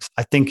 euros.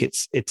 I think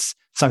it's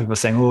some people are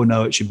saying, oh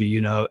no, it should be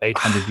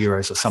 800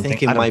 euros or something. I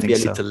think it might be a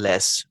little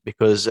less,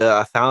 because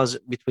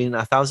between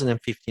 1,000 and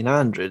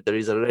 1,500 there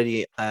is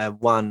already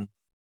one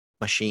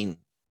machine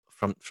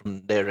from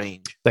their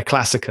range, the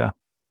Classica.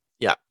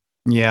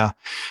 Yeah,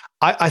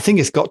 I think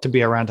it's got to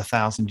be around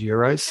 1,000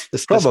 euros.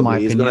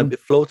 Probably it's going to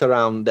float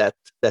around that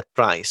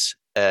price.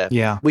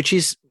 Which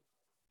is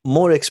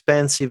more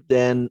expensive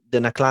than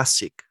a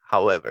Classic,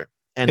 however.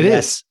 And it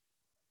is.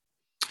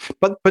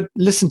 But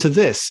listen to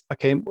this.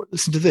 Okay,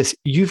 listen to this.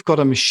 You've got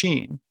a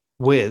machine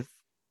with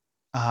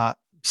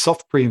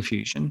soft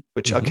pre-infusion,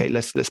 which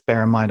let's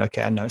bear in mind.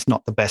 Okay, I know it's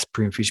not the best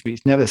pre-infusion, but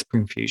it's never this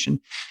pre-infusion.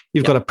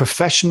 You've got a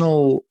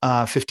professional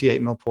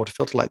 58 ml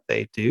portafilter like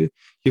they do.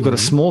 You've got a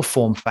small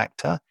form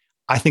factor.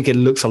 I think it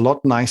looks a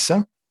lot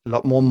nicer, a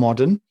lot more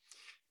modern.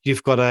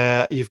 You've got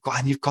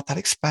that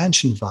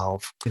expansion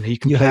valve. You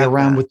can play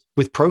around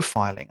with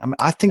profiling. I mean,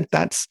 I think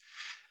that's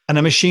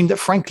a machine that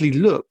frankly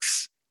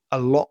looks a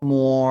lot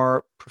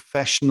more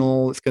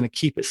professional. It's going to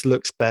keep its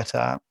looks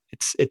better.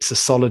 It's a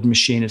solid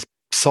machine. It's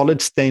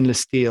solid stainless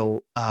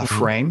steel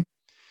frame.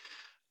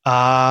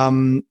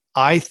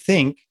 I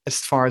think, as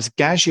far as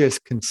Gaggia is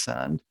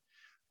concerned,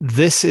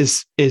 this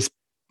is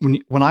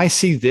when I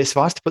see this, if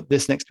I was to put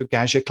this next to a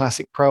Gaggia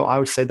Classic Pro, I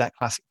would say that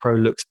Classic Pro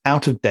looks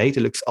out of date.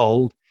 It looks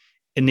old.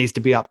 It needs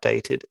to be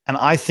updated. And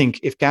I think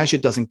if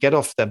Gaggia doesn't get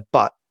off their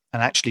butt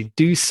and actually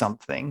do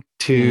something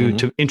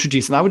to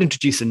introduce, and I would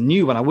introduce a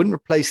new one. I wouldn't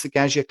replace the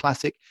Gaggia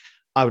Classic.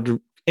 I would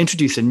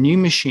introduce a new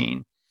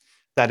machine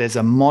that is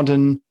a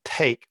modern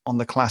take on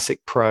the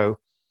Classic Pro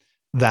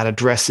that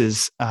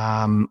addresses,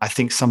 I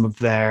think, some of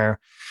their,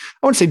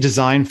 I wouldn't say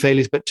design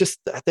failures, but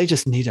they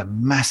just need a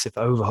massive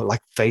overhaul,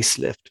 like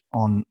facelift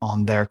on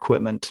their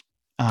equipment.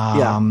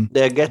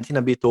 They're getting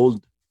a bit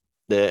old.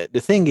 The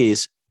thing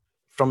is,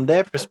 from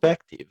their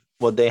perspective,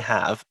 what they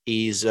have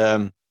is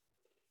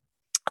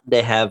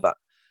they have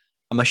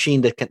a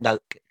machine that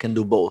can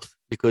do both.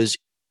 Because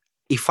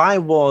if I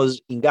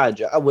was in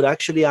Gaggia, I would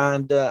actually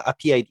add a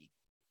PID.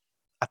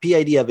 A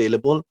PID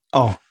available.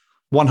 Oh,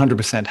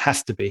 100%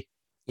 has to be.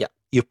 Yeah.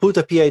 You put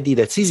a PID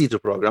that's easy to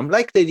program,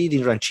 like they did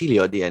in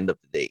Rancilio at the end of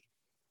the day.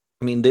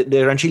 I mean, the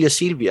Rancilio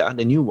Silvia,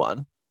 the new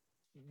one,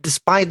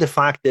 despite the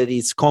fact that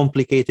it's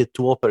complicated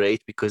to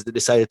operate because they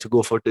decided to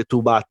go for the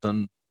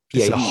 2-button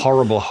PID. It's a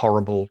horrible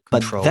control.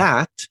 But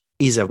that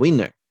is a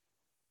winner.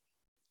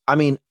 I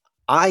mean,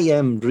 I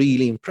am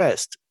really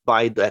impressed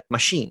by that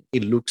machine.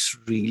 It looks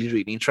really,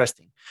 really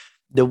interesting.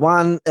 The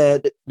one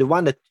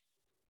that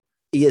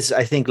is,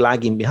 I think,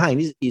 lagging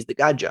behind is the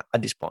Gaggia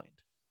at this point.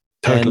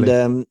 Totally.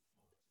 And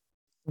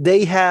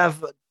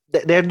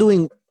they're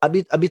doing a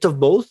bit of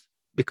both,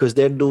 because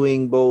they're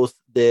doing both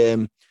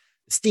the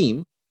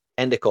steam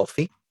and the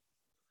coffee.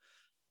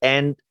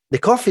 And the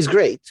coffee is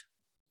great.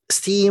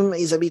 Steam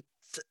is a bit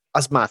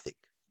asthmatic.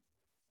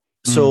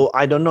 So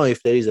I don't know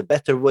if there is a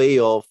better way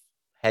of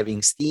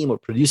having steam or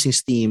producing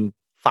steam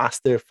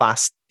faster,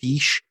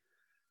 fast-ish,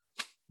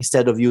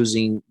 instead of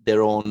using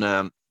their own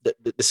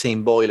the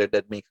same boiler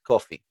that makes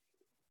coffee.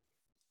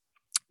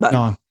 But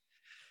no,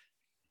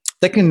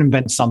 they can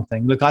invent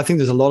something. Look, I think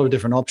there's a lot of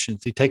different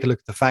options. You take a look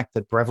at the fact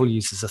that Breville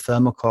uses a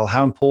thermocoil.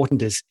 How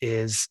important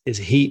is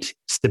heat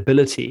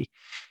stability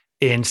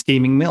in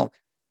steaming milk?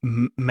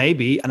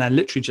 Maybe, and I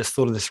literally just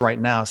thought of this right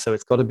now, so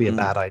it's got to be a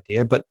bad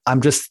idea. But I'm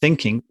just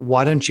thinking,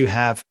 why don't you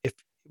have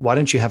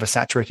a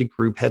saturated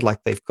group head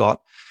like they've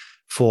got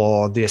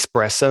for the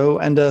espresso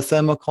and a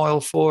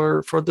thermocoil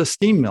for the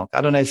steam milk?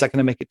 I don't know. Is that going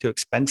to make it too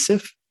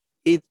expensive?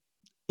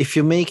 If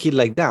you make it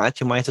like that,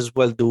 you might as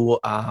well do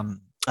a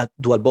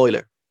dual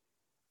boiler.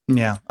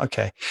 Yeah.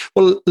 Okay.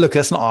 Well, look,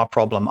 that's not our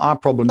problem. Our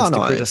problem is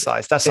to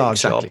criticize. That's our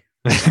job.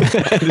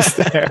 It's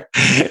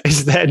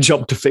their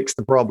job to fix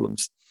the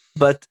problems.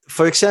 But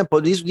for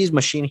example, this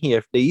machine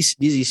here, this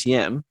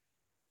ECM,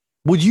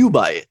 would you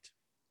buy it?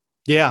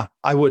 Yeah,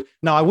 I would.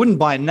 No, I wouldn't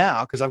buy it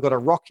now because I've got a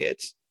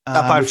Rocket,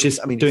 which is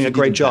doing a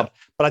great job.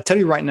 But I tell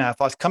you right now,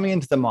 if I was coming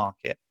into the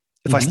market,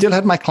 if I still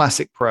had my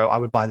Classic Pro, I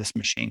would buy this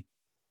machine.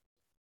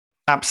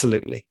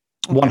 Absolutely,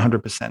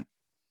 100%. And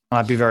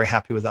I'd be very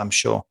happy with it, I'm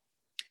sure.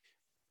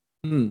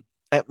 On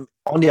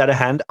the other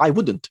hand, I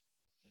wouldn't.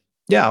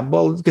 Yeah,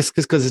 well,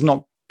 because it's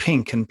not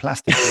pink and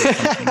plastic or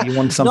something. You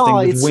want something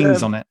with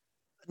wings on it.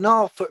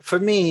 No, for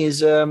me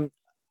is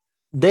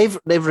they've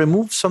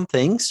removed some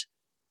things,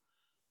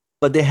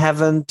 but they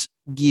haven't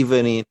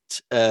given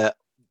it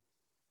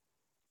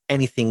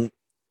anything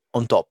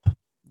on top.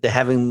 They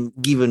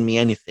haven't given me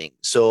anything.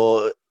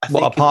 So I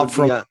think apart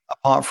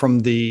from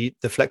the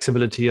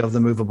flexibility of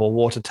the movable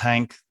water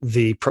tank,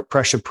 the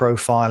pressure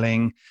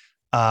profiling,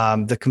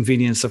 the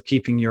convenience of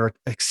keeping your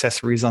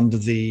accessories under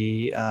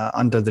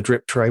the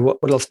drip tray. What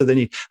else do they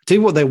need? I'll tell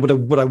you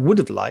what I would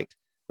have liked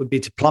would be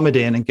to plumb it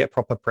in and get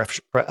proper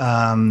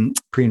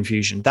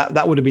pre-infusion.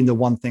 That would have been the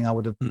one thing I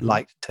would have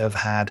liked to have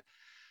had.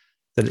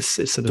 That it's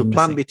sort of to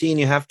plumb it in,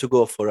 you have to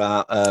go for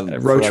a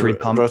rotary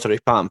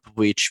pump,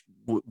 which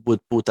would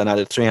put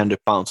another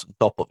 300 pounds on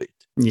top of it.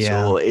 Yeah.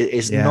 So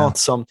it's not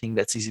something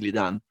that's easily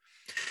done,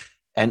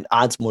 and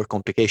adds more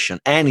complication.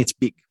 And it's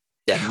big.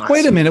 Yeah,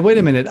 wait a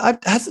minute.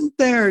 Hasn't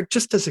there,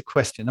 just as a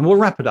question, and we'll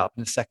wrap it up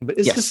in a second, but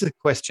just as a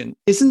question,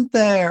 isn't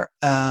there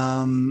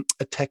a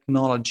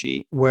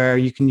technology where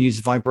you can use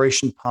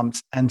vibration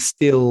pumps and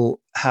still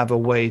have a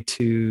way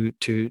to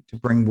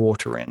bring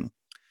water in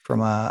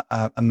from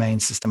a main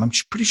system? I'm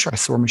pretty sure I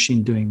saw a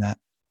machine doing that.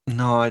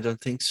 No, I don't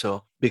think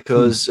so,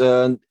 because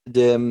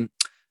the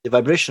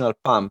vibrational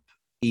pump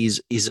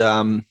is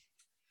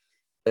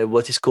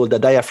what is called a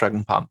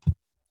diaphragm pump.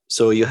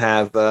 So you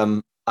have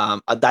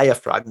a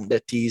diaphragm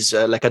that is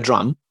like a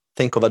drum.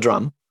 Think of a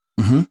drum.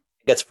 It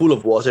gets full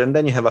of water, and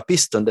then you have a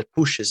piston that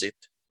pushes it.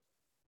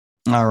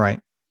 All right.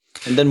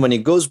 And then when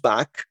it goes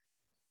back,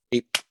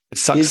 it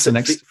sucks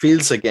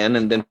fills again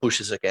and then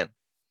pushes again.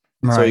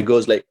 Right. So it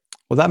goes like.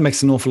 Well, that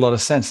makes an awful lot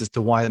of sense as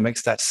to why it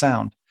makes that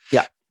sound.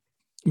 Yeah.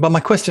 But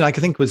my question, I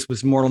think,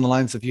 was more on the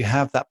lines of, you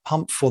have that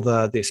pump for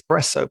the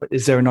espresso, but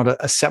is there not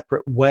a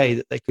separate way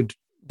that they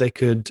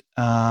could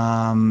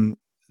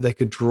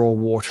draw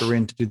water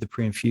in to do the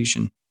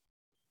pre-infusion,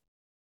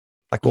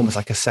 like almost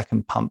like a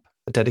second pump,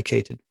 a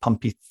dedicated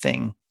pumpy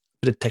thing,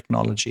 bit of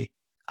technology?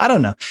 I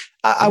don't know.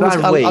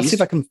 I'll see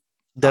if I can.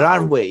 There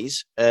are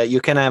ways.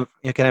 You can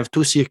have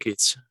two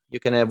circuits. You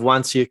can have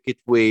one circuit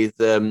with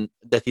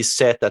that is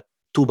set at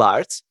 2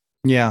 bars.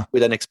 Yeah.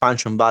 With an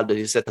expansion valve that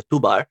is set at 2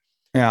 bar.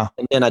 Yeah.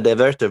 And then a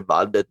diverter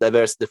valve that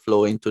diverts the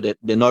flow into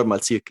the normal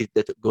circuit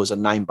that goes at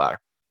 9 bar.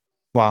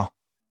 Wow.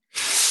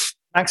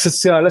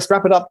 Max, let's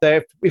wrap it up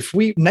there. If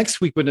we next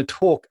week we're going to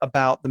talk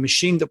about the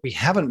machine that we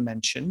haven't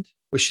mentioned,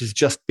 which is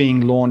just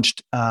being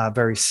launched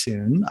very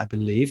soon, I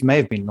believe. May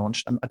have been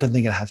launched. I don't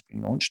think it has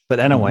been launched, but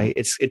anyway,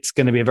 it's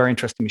going to be a very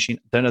interesting machine.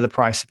 I don't know the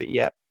price of it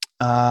yet.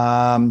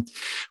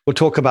 We'll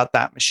talk about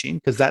that machine,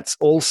 because that's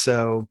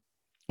also,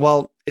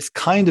 well, it's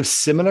kind of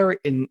similar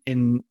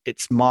in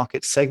its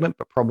market segment,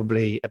 but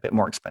probably a bit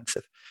more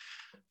expensive.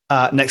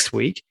 Next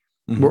week.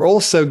 We're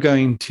also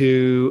going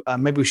to,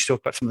 maybe we should talk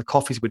about some of the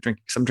coffees we're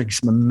drinking, because I'm drinking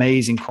some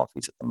amazing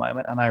coffees at the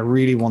moment, and I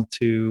really want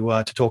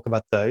to talk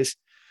about those.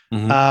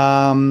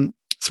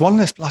 So one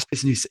last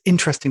piece of news,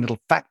 interesting little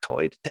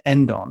factoid to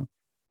end on,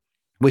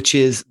 which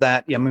is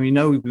that, we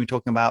know we've been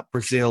talking about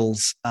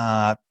Brazil's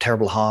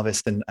terrible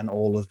harvest and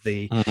all of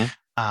the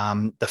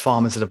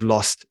farmers that have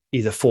lost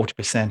either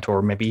 40%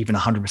 or maybe even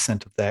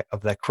 100%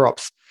 of their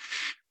crops.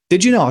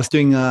 Did you know, I was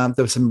doing, there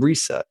was some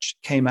research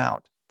came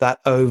out that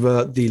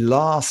over the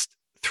last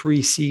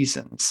 3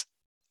 seasons,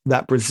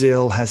 that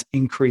Brazil has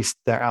increased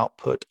their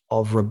output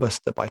of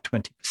Robusta by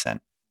 20%.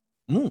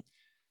 And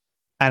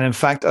in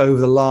fact, over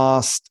the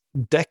last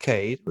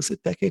decade, was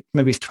it decade?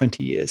 Maybe it's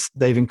 20 years.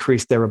 They've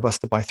increased their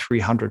Robusta by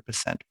 300%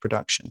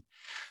 production.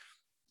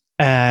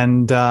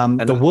 And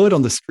the word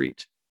on the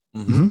street.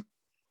 Mm-hmm.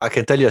 I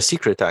can tell you a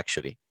secret,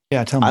 actually.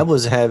 Yeah, tell me.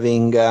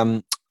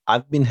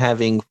 I've been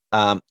having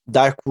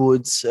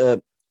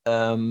Darkwoods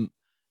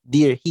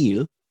Deer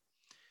Hill,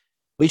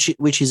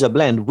 which is a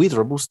blend with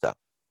Robusta.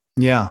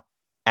 Yeah.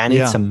 And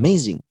it's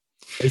amazing.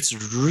 It's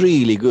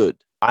really good.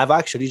 I've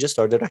actually just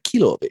ordered a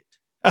kilo of it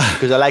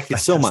because I like it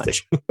so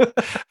much.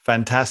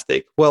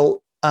 Fantastic.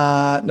 Well,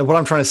 what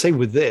I'm trying to say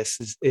with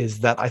this is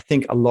that I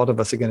think a lot of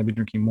us are going to be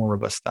drinking more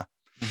Robusta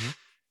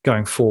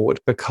going forward,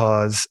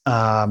 because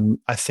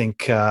I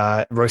think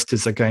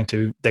roasters they're going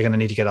to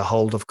need to get a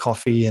hold of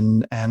coffee,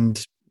 and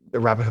the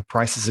Arabica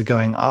prices are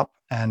going up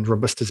and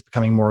Robusta is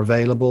becoming more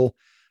available.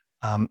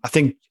 I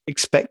think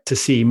expect to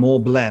see more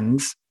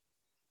blends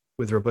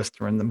with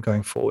Robusta in them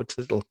going forward.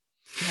 So little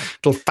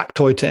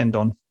factoid to end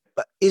on.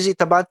 But is it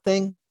a bad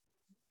thing?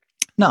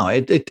 No,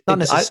 not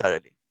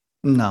necessarily.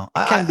 No,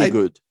 it can be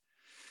good.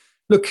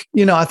 Look,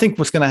 I think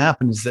what's going to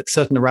happen is that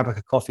certain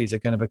Arabica coffees are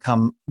going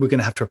to we're going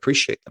to have to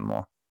appreciate them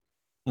more.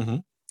 Mm-hmm.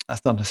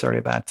 That's not necessarily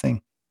a bad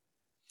thing.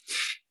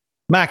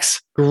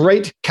 Max,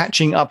 great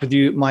catching up with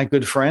you, my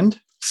good friend,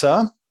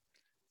 sir.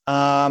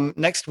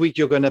 Next week,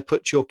 you're going to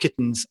put your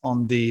kittens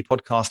on the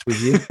podcast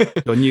with you,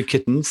 your new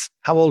kittens.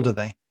 How old are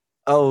they?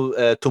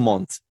 2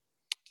 months.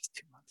 Just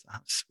 2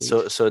 months.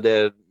 Oh, so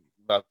they're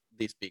about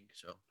this big.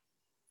 So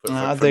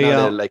are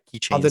they're like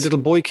keychains. Are they little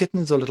boy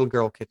kittens or little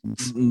girl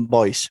kittens?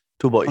 Boys.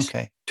 2 boys.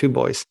 Okay, 2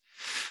 boys.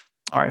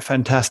 All right,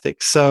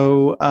 fantastic.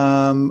 So,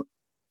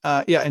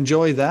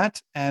 enjoy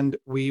that, and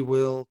we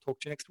will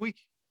talk to you next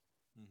week.